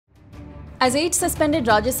As 8 suspended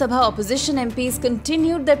Rajya Sabha opposition MPs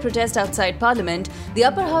continued their protest outside Parliament, the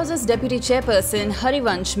upper house's deputy chairperson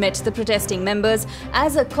Harivansh met the protesting members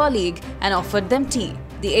as a colleague and offered them tea.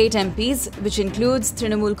 The 8 MPs, which includes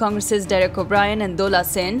Trinamool Congress's Derek O'Brien and Dola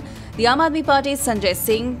Sen, the Aam Aadmi Party's Sanjay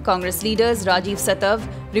Singh, Congress leaders Rajiv Satav,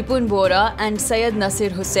 Ripun Bora and Syed Nasir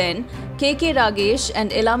Hussain, KK Ragesh and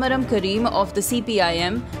Elamaram Karim of the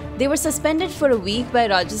CPIM, they were suspended for a week by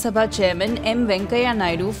Rajya Sabha Chairman M Venkaiah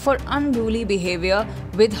Naidu for unruly behaviour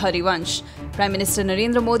with Harivansh. Prime Minister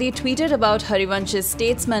Narendra Modi tweeted about Harivansh's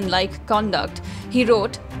statesman-like conduct. He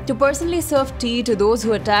wrote, "To personally serve tea to those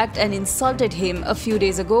who attacked and insulted him a few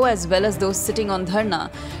days ago as well as those sitting on dharna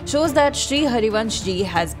shows that Shri Harivansh ji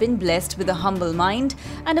has been blessed with a humble mind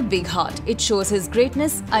and a big heart. It shows his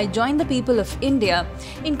greatness. I join the people of India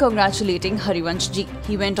in congratulating Harivansh ji."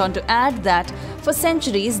 He went on to add that for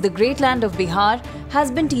centuries the great land of Bihar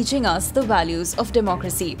has been teaching us the values of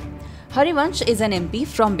democracy. Harivansh is an MP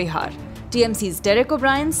from Bihar. TMC's Derek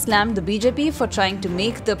O'Brien slammed the BJP for trying to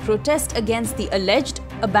make the protest against the alleged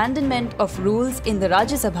abandonment of rules in the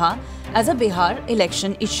Rajya Sabha as a Bihar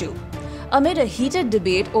election issue. Amid a heated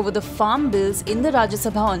debate over the farm bills in the Rajya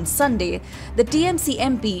Sabha on Sunday, the TMC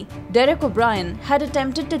MP Derek O'Brien had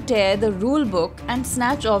attempted to tear the rule book and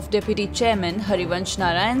snatch off Deputy Chairman Harivansh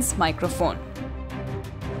Narayan's microphone.